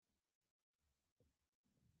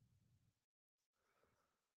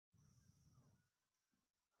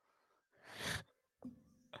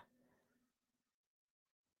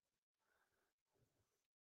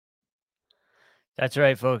That's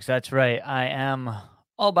right, folks. That's right. I am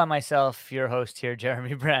all by myself, your host here,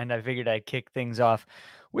 Jeremy Brand. I figured I'd kick things off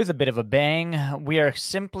with a bit of a bang. We are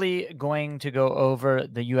simply going to go over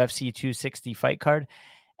the UFC 260 fight card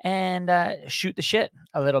and shoot the shit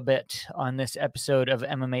a little bit on this episode of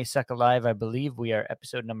MMA Suck Alive. I believe we are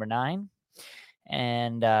episode number 9.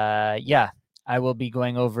 And yeah, I will be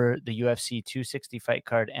going over the UFC 260 fight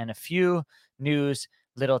card and a few news,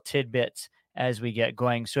 little tidbits as we get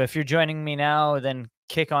going. So if you're joining me now, then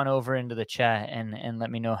kick on over into the chat and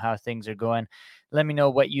let me know how things are going. Let me know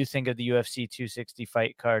what you think of the UFC 260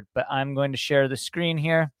 fight card. But I'm going to share the screen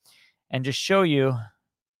here and just show you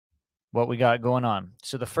what we got going on.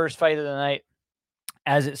 So the first fight of the night,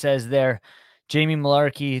 as it says there, Jamie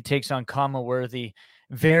Mullarkey takes on Kama Worthy.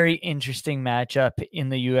 Very interesting matchup in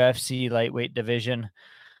the UFC lightweight division.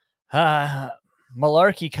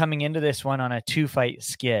 Mullarkey coming into this one on a 2-fight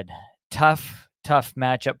skid. Tough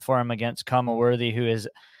matchup for him against Kama Worthy, who is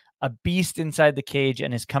a beast inside the cage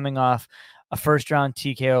and is coming off a first-round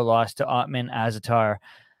TKO loss to Otman Azatar.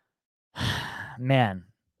 Man,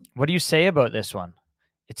 what do you say about this one?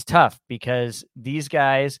 It's tough because these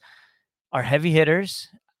guys are heavy hitters.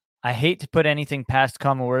 I hate to put anything past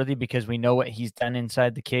Kama Worthy because we know what he's done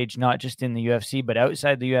inside the cage, not just in the UFC, but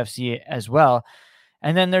outside the UFC as well.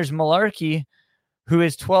 And then there's Mullarkey, who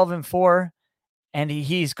is 12-4, and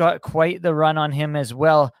he's got quite the run on him as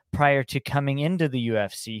well prior to coming into the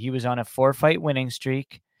UFC. He was on a 4-fight winning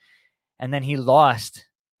streak, and then he lost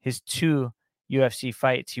his 2 UFC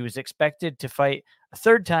fights. He was expected to fight a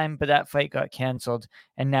third time, but that fight got canceled,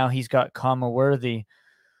 and now he's got Kama Worthy,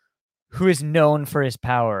 who is known for his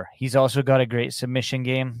power. He's also got a great submission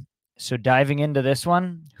game. So diving into this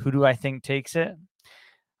one, who do I think takes it?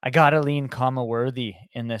 I got to lean Kama Worthy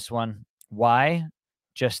in this one. Why?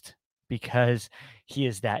 Just because he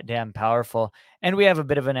is that damn powerful. And we have a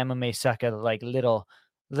bit of an MMA sucker, like little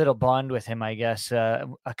bond with him, I guess. A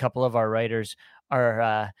couple of our writers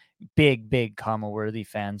are big Kama Worthy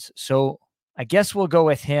fans. So I guess we'll go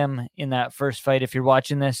with him in that first fight. If you're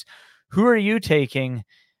watching this, who are you taking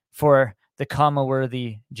for the Kama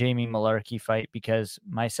Worthy Jamie Mullarkey fight? Because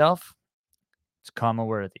myself, it's Kama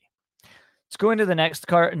Worthy. Let's go into the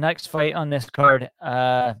next fight on this card.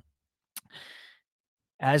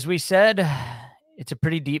 As we said, it's a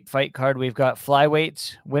pretty deep fight card. We've got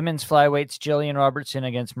flyweights, women's flyweights, Jillian Robertson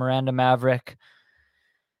against Miranda Maverick.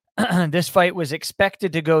 This fight was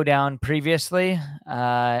expected to go down previously.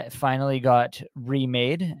 Finally got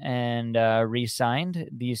remade and re-signed.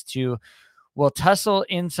 These two will tussle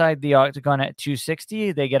inside the octagon at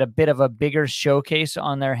 260. They get a bit of a bigger showcase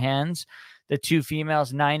on their hands. The two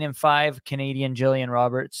females, 9-5, Canadian Jillian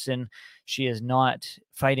Robertson. She is not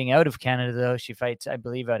fighting out of Canada, though. She fights, I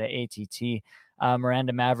believe, out of ATT.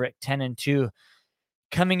 Miranda Maverick, 10-2.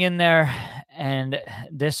 Coming in there, and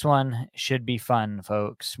this one should be fun,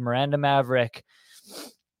 folks. Miranda Maverick,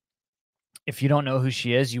 if you don't know who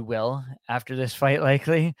she is, you will after this fight,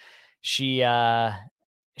 likely. She's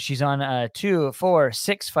on a 2, 4,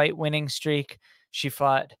 6-fight winning streak. She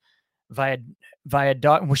fought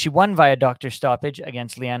she won via doctor stoppage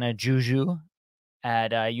against Liana Juju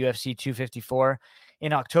at UFC 254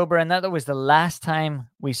 in October, and that was the last time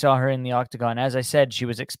we saw her in the octagon. As I said, she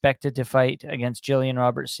was expected to fight against Jillian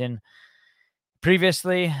Robertson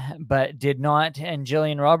previously, but did not. And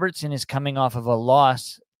Jillian Robertson is coming off of a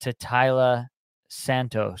loss to Taila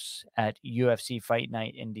Santos at UFC Fight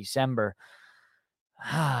Night in December.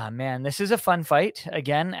 Man, this is a fun fight.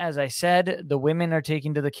 Again, as I said, the women are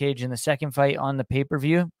taking to the cage in the second fight on the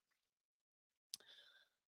pay-per-view.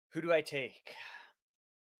 Who do I take?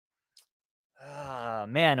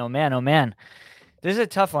 Man, oh man, oh man. This is a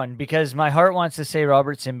tough one because my heart wants to say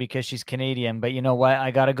Robertson because she's Canadian, but you know what? I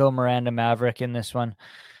got to go Miranda Maverick in this one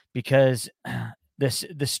because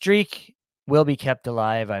the streak will be kept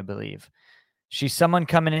alive, I believe. She's someone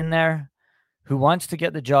coming in there who wants to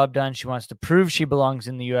get the job done. She wants to prove she belongs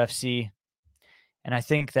in the UFC. And I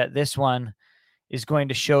think that this one is going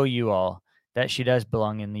to show you all that she does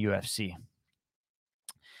belong in the UFC.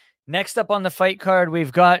 Next up on the fight card,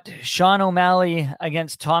 we've got Sean O'Malley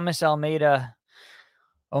against Thomas Almeida.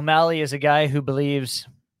 O'Malley is a guy who believes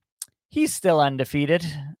he's still undefeated.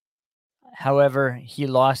 However, he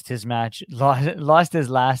lost his last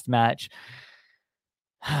match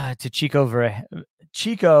to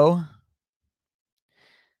Chico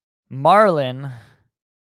Marlon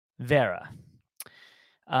Vera.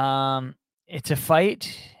 It's a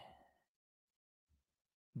fight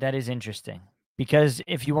that is interesting because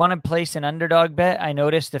if you want to place an underdog bet, I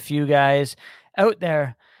noticed a few guys out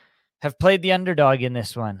there have played the underdog in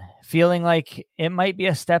this one, feeling like it might be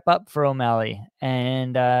a step up for O'Malley,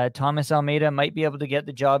 and Thomas Almeida might be able to get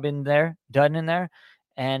the job done in there.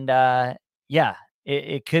 And yeah,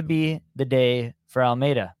 it could be the day for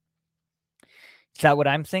Almeida. Is that what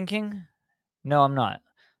I'm thinking? No, I'm not.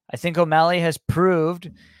 I think O'Malley has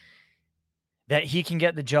proved that he can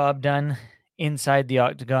get the job done inside the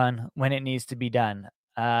octagon when it needs to be done.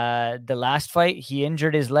 The last fight, he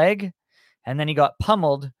injured his leg, and then he got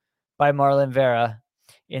pummeled by Marlon Vera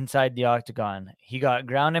inside the octagon. He got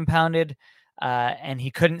ground and pounded, and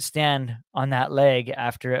he couldn't stand on that leg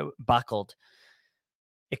after it buckled.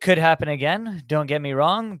 It could happen again, don't get me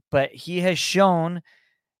wrong, but he has shown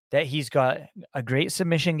that he's got a great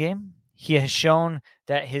submission game. He has shown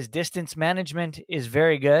that his distance management is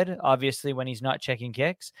very good, obviously, when he's not checking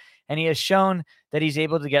kicks. And he has shown that he's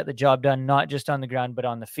able to get the job done, not just on the ground, but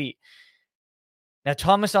on the feet. Now,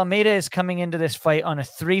 Thomas Almeida is coming into this fight on a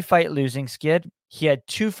 3-fight losing skid. He had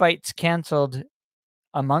 2 fights canceled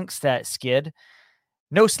amongst that skid.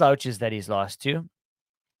 No slouches that he's lost to.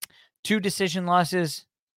 2 decision losses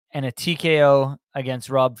and a TKO against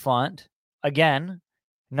Rob Font. Again,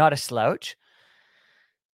 not a slouch.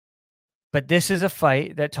 But this is a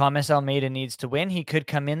fight that Thomas Almeida needs to win. He could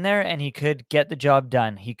come in there and he could get the job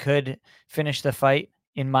done. He could finish the fight.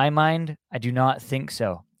 In my mind, I do not think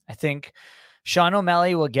so. I think Sean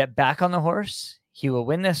O'Malley will get back on the horse. He will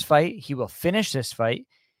win this fight. He will finish this fight.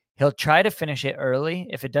 He'll try to finish it early.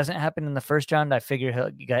 If it doesn't happen in the first round, I figure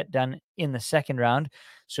he'll get done in the second round.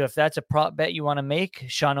 So if that's a prop bet you want to make,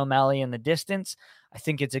 Sean O'Malley in the distance, I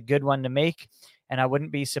think it's a good one to make. And I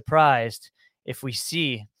wouldn't be surprised if we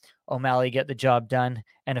see O'Malley get the job done,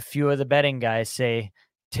 and a few of the betting guys say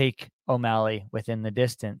take O'Malley within the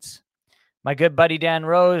distance. My good buddy Dan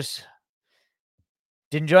Rose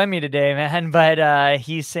didn't join me today, man, but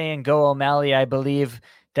he's saying go O'Malley. I believe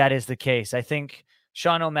that is the case. I think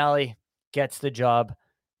Sean O'Malley gets the job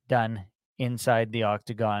done inside the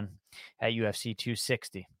octagon at UFC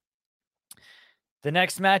 260. The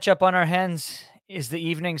next matchup on our hands is the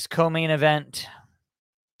evening's co-main event.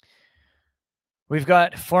 We've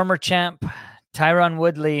got former champ Tyron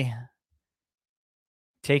Woodley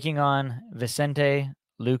taking on Vicente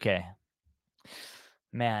Luque.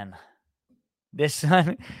 Man, this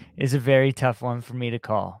one is a very tough one for me to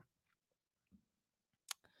call.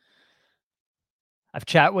 I've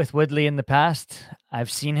chatted with Woodley in the past.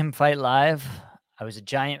 I've seen him fight live. I was a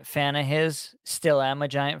giant fan of his, still am a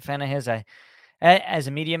giant fan of his. As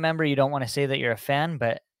a media member, you don't want to say that you're a fan,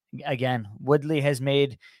 but again, Woodley has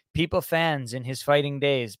made people fans in his fighting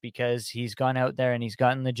days because he's gone out there and he's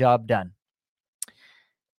gotten the job done.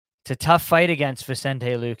 It's a tough fight against Vicente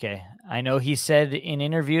Luque. I know he said in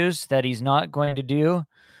interviews that he's not going to do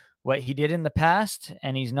what he did in the past,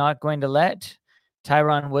 and he's not going to let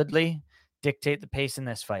Tyron Woodley dictate the pace in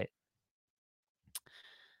this fight.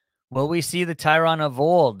 Will we see the Tyron of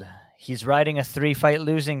old? He's riding a 3-fight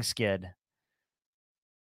losing skid.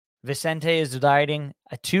 Vicente is riding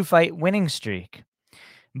a 2-fight winning streak.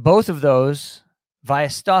 Both of those via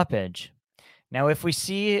stoppage. Now, if we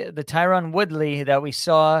see the Tyron Woodley that we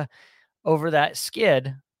saw over that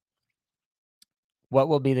skid, what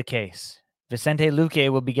will be the case? Vicente Luque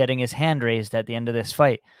will be getting his hand raised at the end of this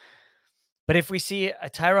fight. But if we see a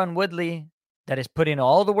Tyron Woodley that has put in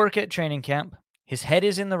all the work at training camp, his head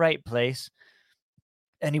is in the right place,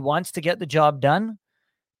 and he wants to get the job done,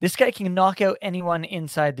 this guy can knock out anyone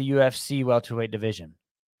inside the UFC welterweight division.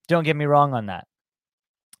 Don't get me wrong on that.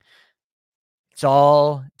 It's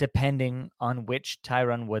all depending on which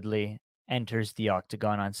Tyron Woodley enters the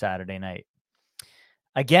octagon on Saturday night.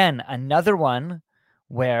 Again, another one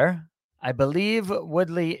where I believe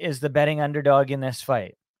Woodley is the betting underdog in this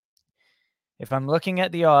fight. If I'm looking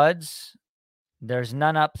at the odds, there's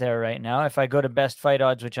none up there right now. If I go to best fight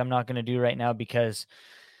odds, which I'm not going to do right now because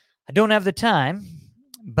I don't have the time,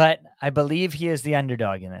 but I believe he is the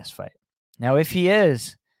underdog in this fight. Now, if he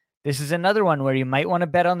is, this is another one where you might want to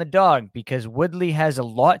bet on the dog because Woodley has a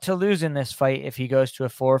lot to lose in this fight if he goes to a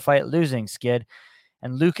 4-fight losing skid,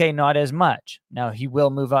 and Luque not as much. Now, he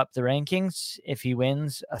will move up the rankings if he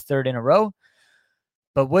wins a 3rd in a row,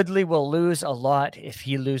 but Woodley will lose a lot if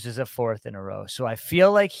he loses a 4th in a row. So I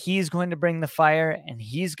feel like he's going to bring the fire and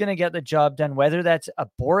he's going to get the job done, whether that's a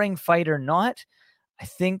boring fight or not. I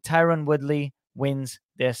think Tyron Woodley wins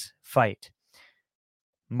this fight.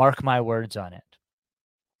 Mark my words on it.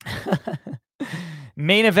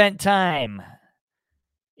 Main event time.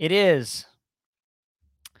 It is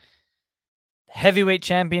heavyweight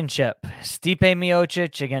championship. Stipe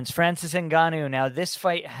Miocic against Francis Ngannou. Now, this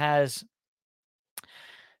fight has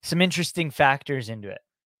some interesting factors into it.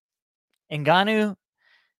 Ngannou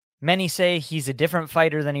Many say he's a different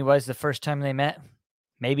fighter than he was the first time they met.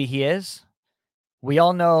 Maybe he is. We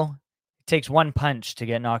all know it takes one punch to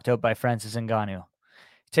get knocked out by Francis Ngannou.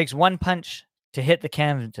 It takes one punch to hit the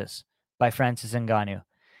canvas by Francis Ngannou.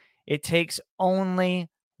 It takes only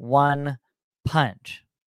one punch.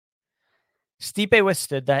 Stipe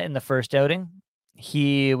withstood that in the first outing.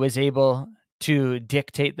 He was able to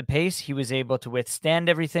dictate the pace. He was able to withstand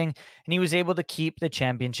everything, and he was able to keep the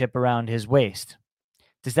championship around his waist.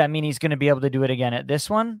 Does that mean he's going to be able to do it again at this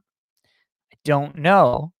one? I don't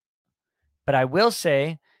know. But I will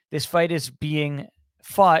say this fight is being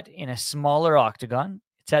fought in a smaller octagon.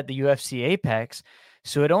 It's at the UFC Apex.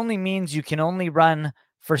 So it only means you can only run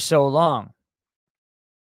for so long.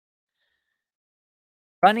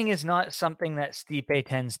 Running is not something that Stipe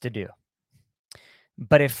tends to do.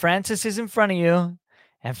 But if Francis is in front of you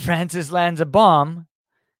and Francis lands a bomb,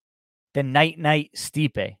 then night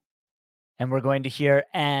Stipe. And we're going to hear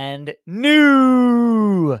and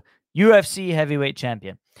new UFC heavyweight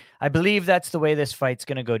champion. I believe that's the way this fight's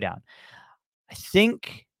going to go down. I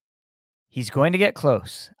think he's going to get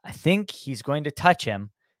close. I think he's going to touch him.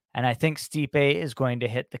 And I think Stipe is going to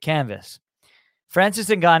hit the canvas. Francis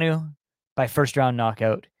Ngannou by first round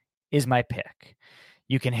knockout is my pick.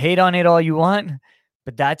 You can hate on it all you want,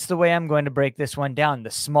 but that's the way I'm going to break this one down. The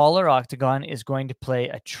smaller octagon is going to play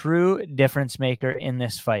a true difference maker in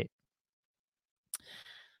this fight.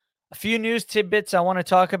 A few news tidbits I want to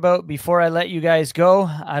talk about before I let you guys go.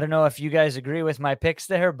 I don't know if you guys agree with my picks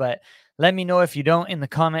there, but let me know if you don't in the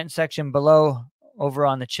comment section below, over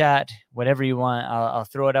on the chat, whatever you want. I'll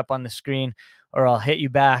throw it up on the screen, or I'll hit you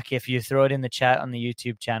back if you throw it in the chat on the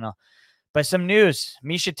YouTube channel. But some news.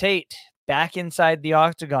 Miesha Tate back inside the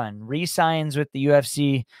octagon, re-signs with the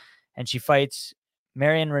UFC, and she fights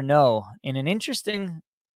Marion Reneau in an interesting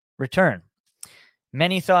return.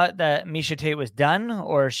 Many thought that Miesha Tate was done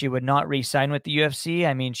or she would not re-sign with the UFC.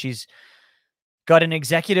 I mean, she's got an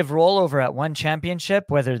executive role over at One Championship.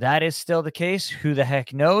 Whether that is still the case, who the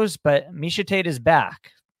heck knows? But Miesha Tate is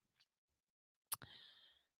back.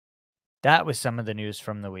 That was some of the news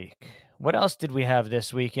from the week. What else did we have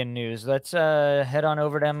this week in news? Let's head on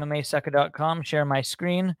over to MMAsucka.com, share my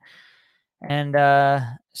screen, and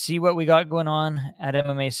see what we got going on at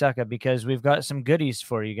MMA Sucka, because we've got some goodies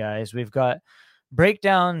for you guys. We've got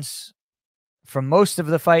breakdowns from most of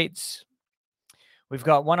the fights. We've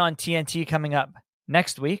got one on TNT coming up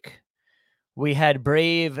next week. We had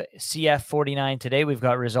Brave CF49 today. We've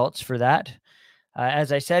got results for that.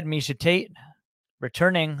 As I said, Miesha Tate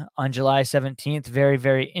returning on July 17th. Very,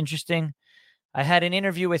 very interesting. I had an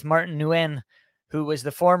interview with Martin Nguyen, who was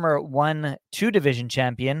the former 1-2 division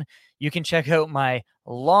champion. You can check out my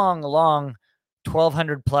long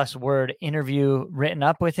 1,200 plus word interview written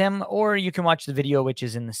up with him, or you can watch the video, which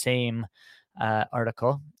is in the same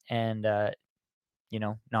article, and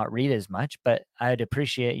not read as much, but I'd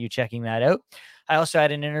appreciate you checking that out. I also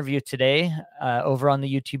had an interview today over on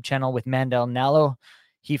the YouTube channel with Mandel Nallo.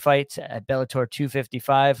 He fights at Bellator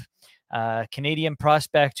 255, Canadian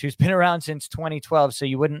prospect who's been around since 2012, so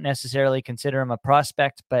you wouldn't necessarily consider him a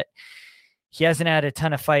prospect, but he hasn't had a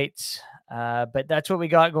ton of fights. But that's what we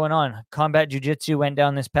got going on. Combat Jiu-Jitsu went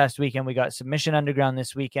down this past weekend. We got Submission Underground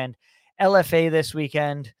this weekend, LFA this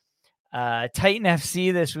weekend, Titan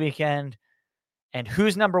FC this weekend, and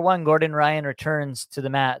who's number one? Gordon Ryan returns to the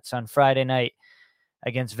mats on Friday night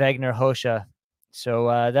against Wagner Hosha.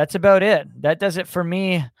 So that's about it. That does it for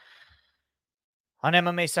me on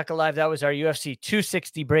MMA Sucka Live. That was our UFC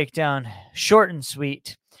 260 breakdown, short and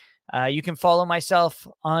sweet. You can follow myself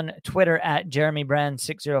on Twitter at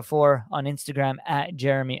JeremyBrand604, on Instagram at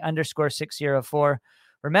Jeremy_604.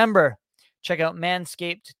 Remember, check out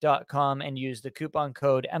manscaped.com and use the coupon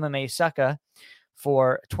code MMASucka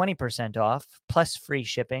for 20% off plus free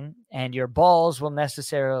shipping, and your balls will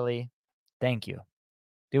necessarily thank you.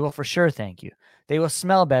 They will for sure thank you. They will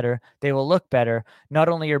smell better. They will look better. Not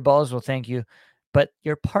only your balls will thank you, but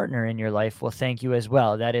your partner in your life will thank you as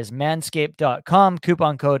well. That is manscaped.com,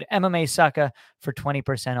 coupon code MMASucka for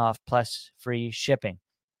 20% off plus free shipping.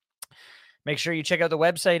 Make sure you check out the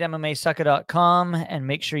website, MMASucka.com, and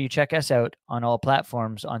make sure you check us out on all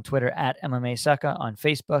platforms, on Twitter at MMASucka, on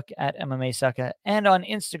Facebook at MMASucka, and on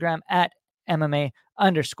Instagram at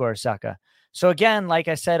MMA_Sucka. So again, like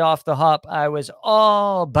I said off the hop, I was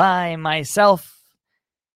all by myself,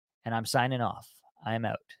 and I'm signing off. I'm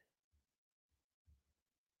out.